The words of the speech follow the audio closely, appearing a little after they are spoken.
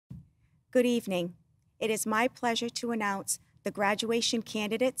Good evening. It is my pleasure to announce the graduation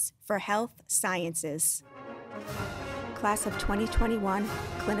candidates for Health Sciences. Class of 2021,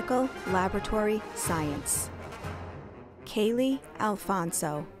 Clinical Laboratory Science. Kaylee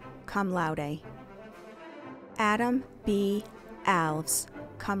Alfonso, cum laude. Adam B. Alves,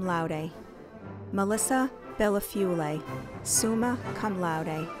 cum laude. Melissa Bellafule, summa cum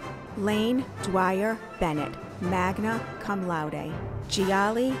laude. Lane Dwyer Bennett, magna cum laude.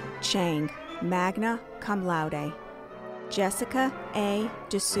 Jiali Chang, magna cum laude. Jessica A.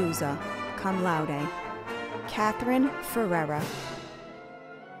 D'Souza, cum laude. Catherine Ferreira.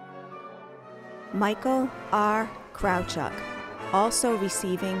 Michael R. Krawchuk, also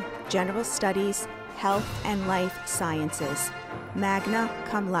receiving General Studies, Health and Life Sciences, magna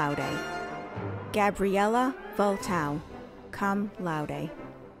cum laude. Gabriella Voltow, cum laude.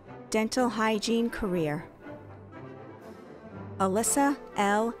 Dental Hygiene Career. Alyssa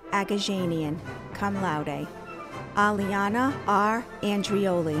L. Agajanian, cum laude. Aliana R.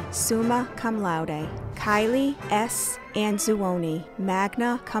 Andrioli, summa cum laude. Kylie S. Anzuoni,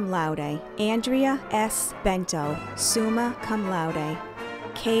 magna cum laude. Andrea S. Bento, summa cum laude.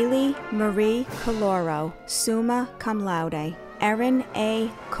 Kaylee Marie Caloro, summa cum laude. Erin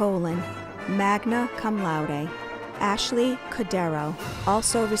A. Colin, magna cum laude. Ashley Cordero,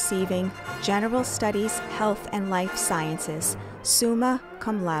 also receiving General Studies, Health and Life Sciences, summa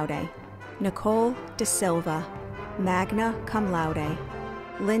cum laude. Nicole De Silva, magna cum laude.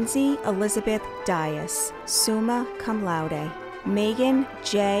 Lindsay Elizabeth Dias, summa cum laude. Megan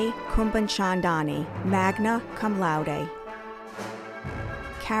J. Kumbanchandani, magna cum laude.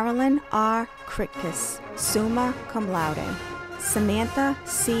 Carolyn R. Kritkus, summa cum laude. Samantha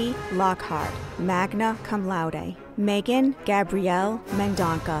C. Lockhart, magna cum laude. Megan Gabrielle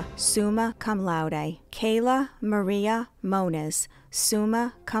Mendonca, summa cum laude. Kayla Maria Moniz,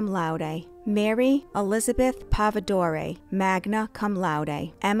 summa cum laude. Mary Elizabeth Pavadore, magna cum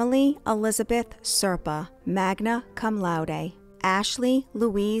laude. Emily Elizabeth Serpa, magna cum laude. Ashley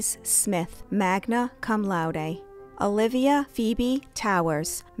Louise Smith, magna cum laude. Olivia Phoebe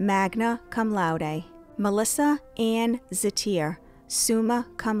Towers, magna cum laude. Melissa Ann Zatir, summa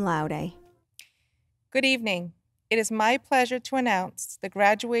cum laude. Good evening. It is my pleasure to announce the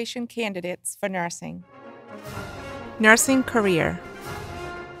graduation candidates for nursing. Nursing career.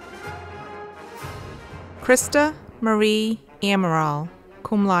 Krista Marie Amaral,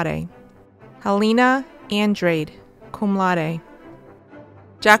 cum laude. Helena Andrade, cum laude.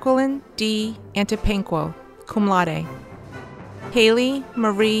 Jacqueline D. Antipenquo, cum laude. Haley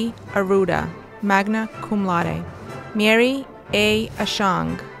Marie Aruda, magna cum laude. Mary A.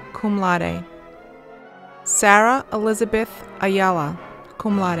 Ashang, cum laude. Sarah Elizabeth Ayala,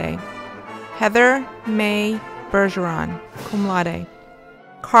 cum laude. Heather May Bergeron, cum laude.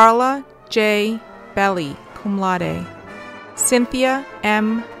 Carla J. Belly, cum laude. Cynthia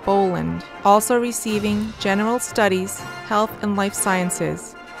M. Boland, also receiving General Studies, Health and Life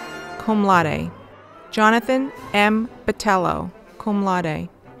Sciences, cum laude. Jonathan M. Botello, cum laude.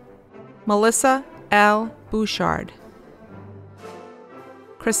 Melissa L. Bouchard.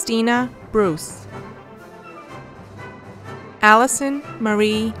 Christina Bruce. Allison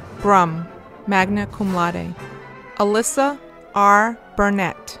Marie Brum, magna cum laude. Alyssa R.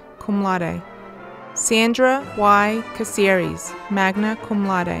 Burnett, cum laude. Sandra Y. Caceres, magna cum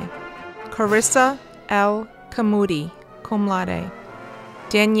laude. Carissa L. Camudi, cum laude.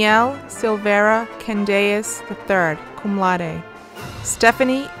 Danielle Silvera Candeas III, cum laude.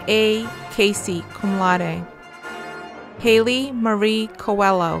 Stephanie A. Casey, cum laude. Haley Marie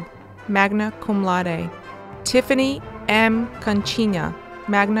Coelho, magna cum laude. Tiffany M. Conchina,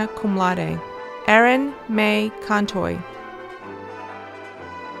 magna cum laude. Erin May Contoy.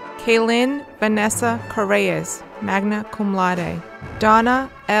 Kaylin Vanessa Correas, magna cum laude. Donna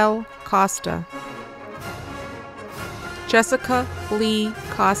L. Costa. Jessica Lee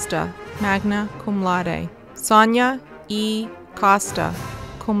Costa, magna cum laude. Sonia E. Costa,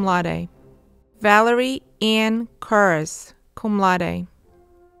 cum laude. Valerie Ann Kurz, cum laude.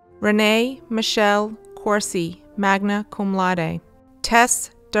 Renee Michelle Corsi, magna cum laude. Tess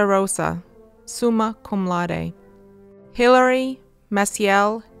DeRosa, summa cum laude. Hilary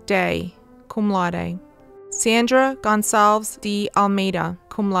Maciel Day, cum laude. Sandra Gonçalves de Almeida,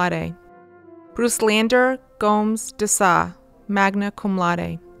 cum laude. Bruce Lander Gomes de Sa, magna cum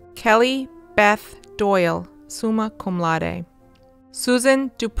laude. Kelly Beth Doyle, summa cum laude. Susan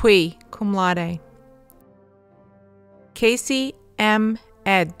Dupuy, cum laude. Casey M.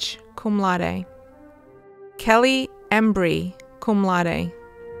 Edge, cum laude. Kelly Embry, cum laude.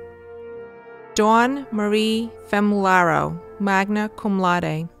 Dawn Marie Femularo, magna cum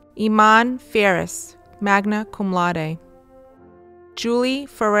laude. Iman Ferris, magna cum laude. Julie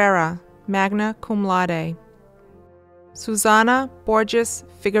Ferreira, magna cum laude. Susana Borges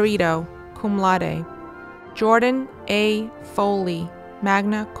Figueredo, cum laude. Jordan A. Foley,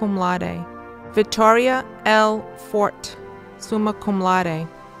 magna cum laude. Victoria L. Fort, summa cum laude.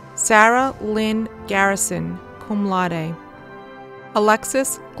 Sarah Lynn Garrison, cum laude.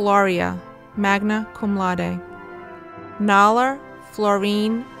 Alexis Gloria, magna cum laude. Naller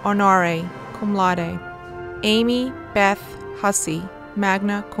Florine Honore, cum laude. Amy Beth Hussey,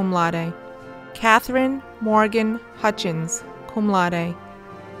 magna cum laude. Catherine Morgan Hutchins, cum laude.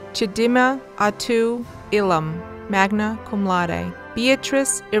 Chidima Atu Ilam, magna cum laude.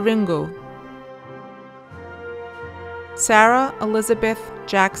 Beatrice Iringu. Sarah Elizabeth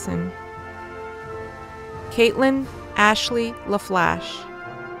Jackson. Caitlin Ashley LaFlash.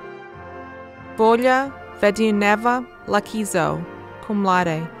 Volia Veduneva Lakizo, cum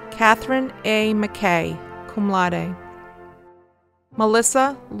laude. Catherine A. McKay, cum laude.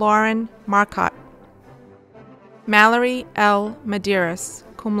 Melissa Lauren Marcotte. Mallory L. Medeiros,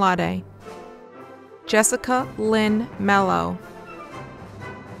 cum laude. Jessica Lynn Mello.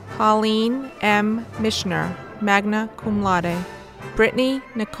 Colleen M. Mishner, magna cum laude. Brittany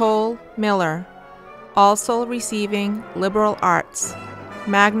Nicole Miller, also receiving liberal arts,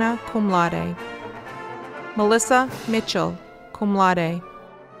 magna cum laude. Melissa Mitchell, cum laude.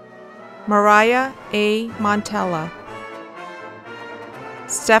 Mariah A. Montella.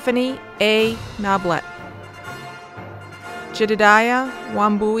 Stephanie A. Noblet. Jedediah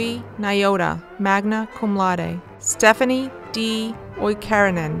Wambui Nyota, magna cum laude. Stephanie D.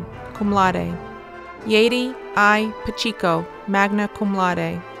 Oikarinen, cum laude. Yadi I. Pacheco, magna cum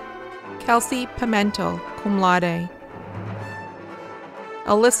laude. Kelsey Pimentel, cum laude.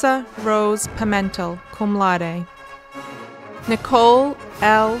 Alyssa Rose Pimentel, cum laude. Nicole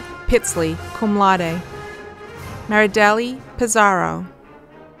L. Pitsley, cum laude. Marideli Pizarro.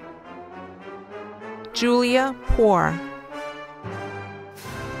 Julia Poor.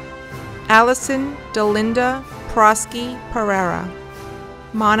 Allison Delinda Prosky Pereira.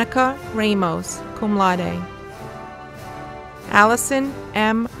 Monica Ramos, cum laude. Allison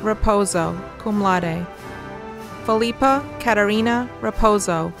M. Raposo, cum laude. Felipa Katarina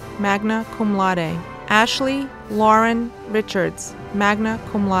Raposo, magna cum laude. Ashley Lauren Richards, magna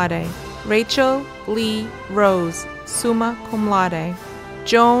cum laude. Rachel Lee Rose, summa cum laude.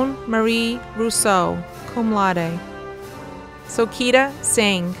 Joan Marie Rousseau, cum laude. Sokita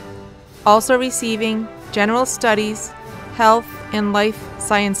Singh, also receiving General Studies, Health and Life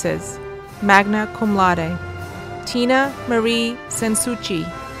Sciences, magna cum laude. Tina Marie Sensucci,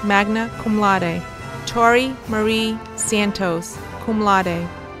 magna cum laude. Tori Marie Santos, cum laude.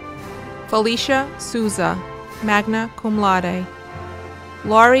 Felicia Souza, magna cum laude.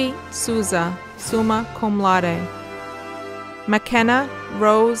 Laurie Souza, summa cum laude. McKenna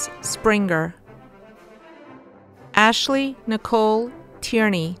Rose Springer. Ashley Nicole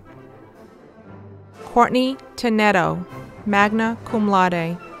Tierney. Courtney Tenetto, magna cum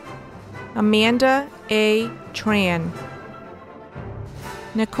laude. Amanda A. Tran.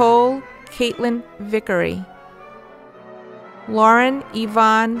 Nicole Caitlin Vickery. Lauren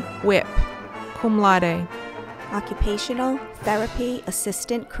Yvonne Whip, cum laude. Occupational Therapy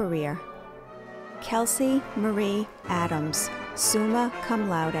Assistant Career. Kelsey Marie Adams, summa cum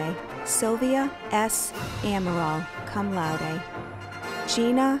laude. Sylvia S. Amaral, cum laude.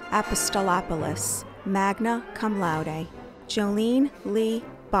 Gina Apostolopoulos, magna cum laude. Jolene Lee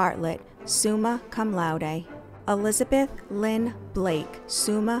Bartlett, summa cum laude. Elizabeth Lynn Blake,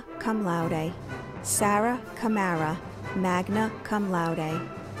 summa cum laude. Sarah Camara, magna cum laude.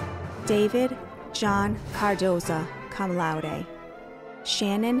 David John Cardoza, cum laude.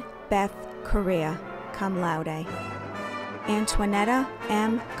 Shannon Beth Correa, cum laude. Antoinetta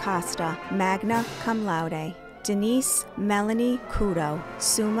M. Costa, magna cum laude. Denise Melanie Kudo,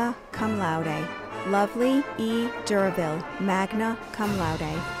 summa cum laude. Lovely E. Durville, magna cum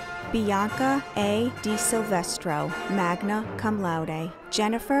laude. Bianca A. Di Silvestro, magna cum laude.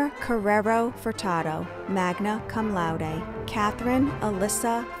 Jennifer Carrero Furtado, magna cum laude. Catherine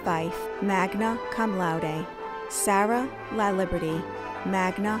Alyssa Fife, magna cum laude. Sarah La Liberty,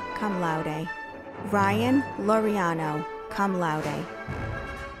 magna cum laude. Ryan Loriano, cum laude.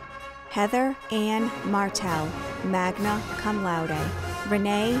 Heather Ann Martell, magna cum laude.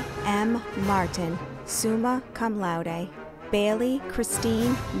 Renee M. Martin, summa cum laude. Bailey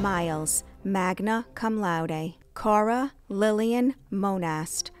Christine Miles, magna cum laude. Cora Lillian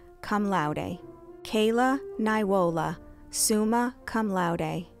Monast, cum laude. Kayla Naiwola, summa cum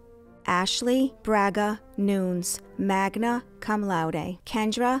laude. Ashley Braga Nunes, magna cum laude.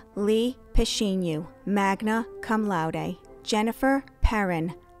 Kendra Lee Pishinu, magna cum laude. Jennifer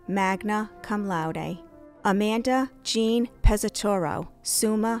Perrin, magna cum laude. Amanda Jean Pezzatoro,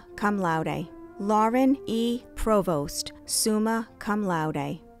 summa cum laude. Lauren E. Provost, summa cum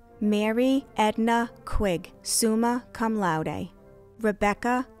laude. Mary Edna Quigg, summa cum laude.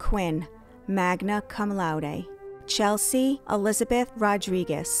 Rebecca Quinn, magna cum laude. Chelsea Elizabeth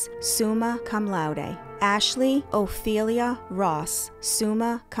Rodriguez, summa cum laude. Ashley Ophelia Ross,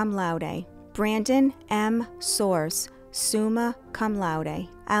 summa cum laude. Brandon M. Soares, summa cum laude.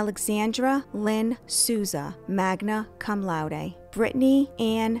 Alexandra Lynn Souza, magna cum laude. Brittany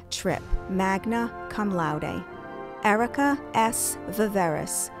Ann Tripp, magna cum laude. Erica S.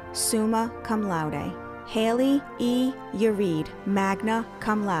 Viveris, summa cum laude. Haley E. Ureed, magna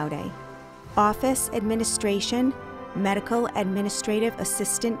cum laude. Office Administration, Medical Administrative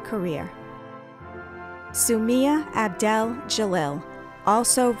Assistant career. Sumia Abdel Jalil,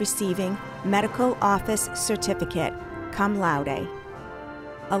 also receiving Medical Office Certificate, cum laude.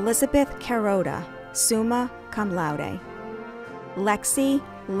 Elizabeth Carota, summa cum laude. Lexi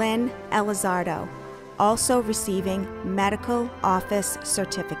Lynn Elizardo, also receiving Medical Office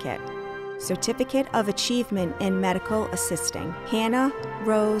Certificate. Certificate of Achievement in Medical Assisting, Hannah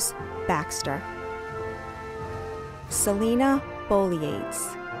Rose Baxter. Selena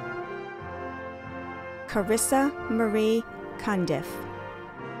Boliades. Carissa Marie Cundiff.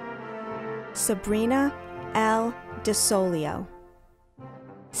 Sabrina L. DeSolio.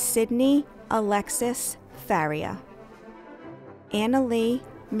 Sydney Alexis Faria. Annalee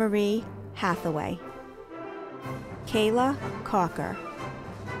Marie Hathaway. Kayla Cocker.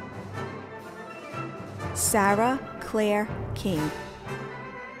 Sarah Claire King.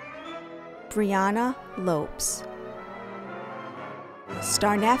 Brianna Lopes.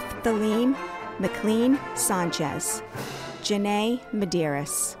 Starnef Thaleen McLean Sanchez. Janae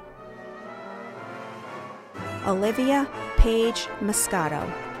Medeiros. Olivia Paige Moscato.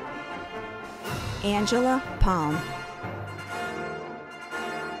 Angela Palm.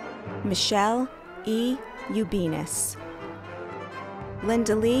 Michelle E. Ubinas.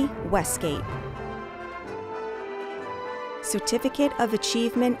 Linda Lee Westgate. Certificate of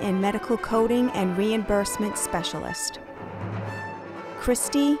Achievement in Medical Coding and Reimbursement Specialist.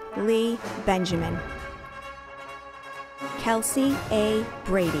 Christy Lee Benjamin. Kelsey A.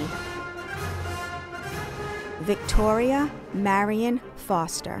 Brady. Victoria Marion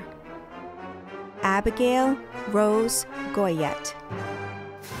Foster. Abigail Rose Goyette.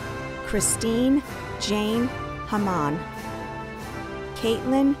 Christine Jane Haman.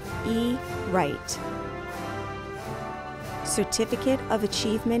 Caitlin E. Wright. Certificate of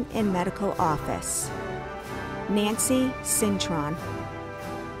Achievement in Medical Office. Nancy Cintron.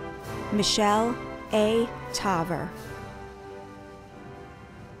 Michelle A. Taver.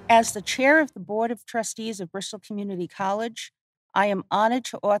 As the chair of the Board of Trustees of Bristol Community College, I am honored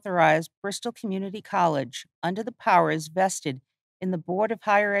to authorize Bristol Community College, under the powers vested in the Board of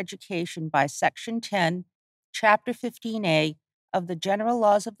Higher Education by Section 10, Chapter 15A of the General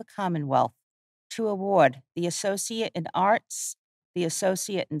Laws of the Commonwealth, to award the Associate in Arts, the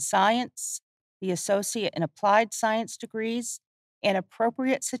Associate in Science, the Associate in Applied Science degrees, and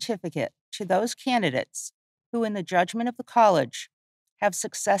appropriate certificate to those candidates who, in the judgment of the college, have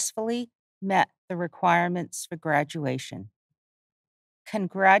successfully met the requirements for graduation.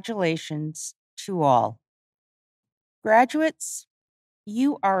 Congratulations to all. Graduates,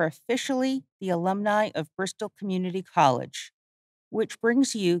 you are officially the alumni of Bristol Community College, which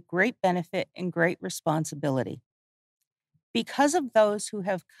brings you great benefit and great responsibility. Because of those who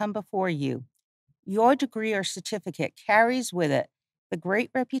have come before you, your degree or certificate carries with it the great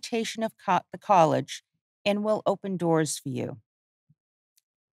reputation of the college and will open doors for you.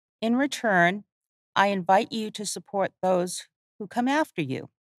 In return, I invite you to support those who come after you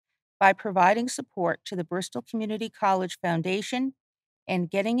by providing support to the Bristol Community College Foundation and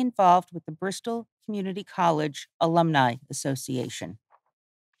getting involved with the Bristol Community College Alumni Association.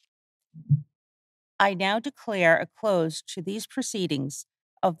 I now declare a close to these proceedings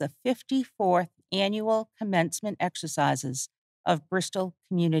of the 54th Annual Commencement Exercises of Bristol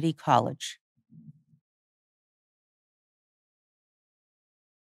Community College.